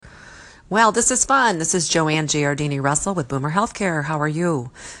Well, this is fun. This is Joanne Giardini Russell with Boomer Healthcare. How are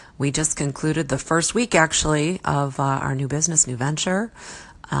you? We just concluded the first week, actually, of our new business, new venture.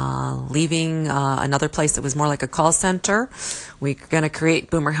 Leaving another place that was more like a call center. We're going to create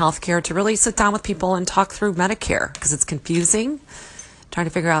Boomer Healthcare to really sit down with people and talk through Medicare because it's confusing. Trying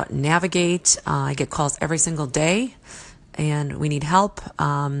to figure out, navigate. I get calls every single day and we need help.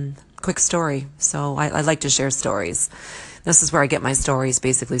 Quick story. So I like to share stories. This is where I get my stories,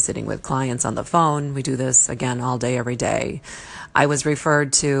 basically sitting with clients on the phone. We do this, again, all day, every day. I was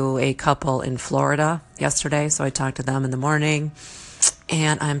referred to a couple in Florida yesterday, so I talked to them in the morning.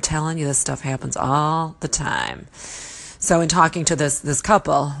 And I'm telling you, this stuff happens all the time. So in talking to this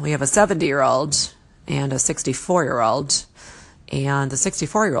couple, we have a 70-year-old and a 64-year-old. And the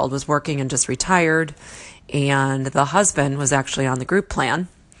 64-year-old was working and just retired. And the husband was actually on the group plan.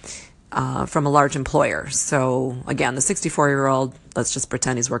 From a large employer. So again, the 64-year-old, let's just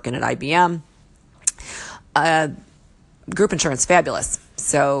pretend he's working at IBM. Group insurance, fabulous.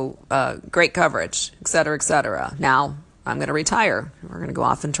 So great coverage, et cetera, et cetera. Now I'm going to retire. We're going to go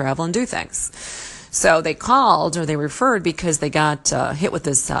off and travel and do things. So they called or they referred because they got hit with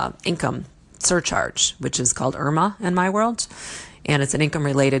this income surcharge, which is called IRMAA in my world. And it's an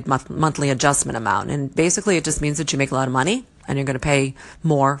income-related monthly adjustment amount. And basically it just means that you make a lot of money and you're going to pay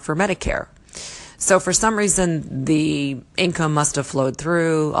more for Medicare. So for some reason, the income must have flowed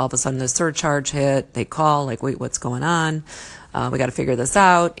through. All of a sudden, the surcharge hit. They call, like, wait, what's going on? We got to figure this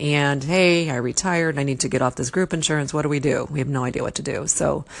out. And, hey, I retired. I need to get off this group insurance. What do? We have no idea what to do.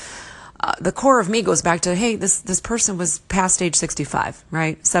 So the core of me goes back to, hey, this person was past age 65,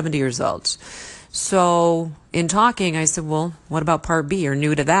 right? 70 years old. So in talking, I said, well, what about Part B? You're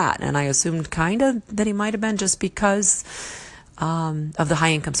new to that. And I assumed kind of that he might have been just because of the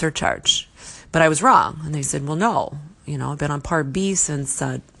high income surcharge. But I was wrong. And they said, well, no, I've been on Part B since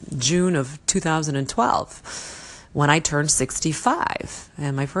June of 2012 when I turned 65.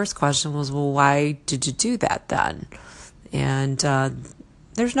 And my first question was, well, why did you do that then? And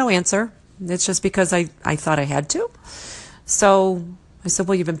there's no answer. It's just because I thought I had to. So I said,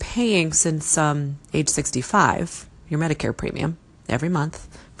 well, you've been paying since age 65, your Medicare premium, every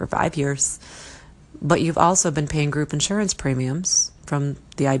month for 5 years. But you've also been paying group insurance premiums from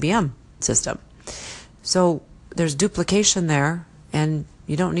the IBM system. So there's duplication there, and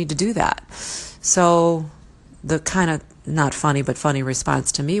you don't need to do that. So the kind of not funny, but funny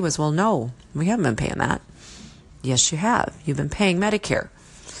response to me was, well, no, we haven't been paying that. Yes, you have. You've been paying Medicare.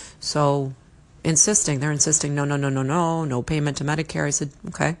 So they're insisting, no payment to Medicare. I said,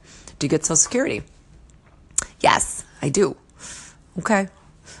 okay. Do you get Social Security? Yes, I do. Okay.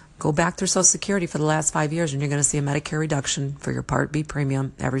 Go back through Social Security for the last 5 years and you're going to see a Medicare reduction for your Part B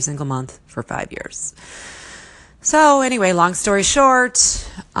premium every single month for 5 years. So anyway, long story short,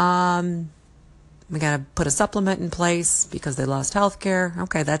 we got to put a supplement in place because they lost health care.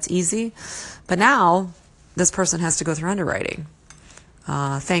 Okay, that's easy. But now this person has to go through underwriting.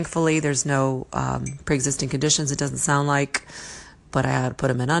 Thankfully, there's no pre-existing conditions, it doesn't sound like, but I had to put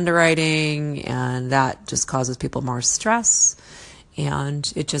them in underwriting, and that just causes people more stress, and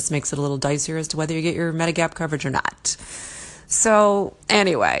it just makes it a little dicier as to whether you get your Medigap coverage or not. So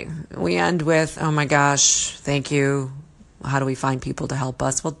anyway, we end with, oh my gosh, thank you. How do we find people to help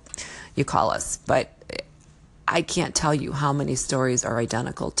us? Well, you call us, but I can't tell you how many stories are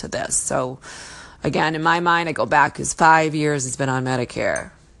identical to this. So again, in my mind, I go back because 5 years it's been on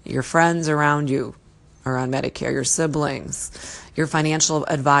Medicare. Your friends around you are on Medicare, your siblings, your financial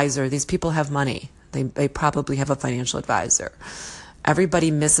advisor. These people have money. They probably have a financial advisor. Everybody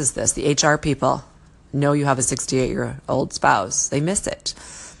misses this. The HR people know you have a 68-year-old spouse. They miss it.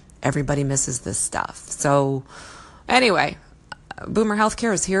 Everybody misses this stuff. So anyway, Boomer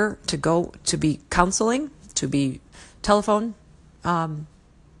Healthcare is here to be counseling, to be telephone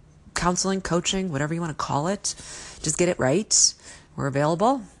counseling, coaching, whatever you want to call it. Just get it right. We're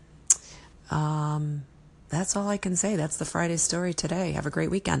available. That's all I can say. That's the Friday story today. Have a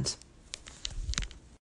great weekend.